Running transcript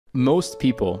Most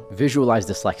people visualize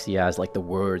dyslexia as like the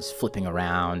words flipping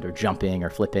around or jumping or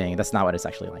flipping. That's not what it's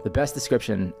actually like. The best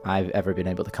description I've ever been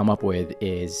able to come up with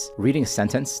is reading a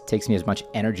sentence takes me as much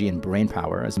energy and brain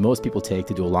power as most people take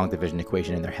to do a long division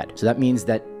equation in their head. So that means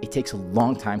that it takes a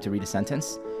long time to read a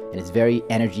sentence and it's very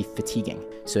energy fatiguing.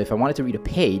 So if I wanted to read a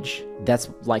page, that's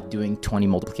like doing 20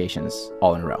 multiplications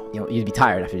all in a row. You know, you'd be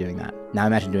tired after doing that. Now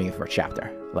imagine doing it for a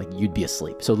chapter. Like, you'd be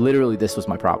asleep. So literally this was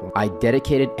my problem. I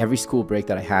dedicated every school break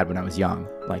that I had when I was young,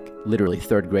 like literally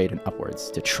 3rd grade and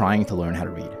upwards, to trying to learn how to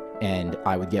read. And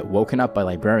I would get woken up by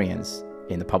librarians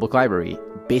in the public library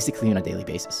basically on a daily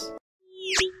basis.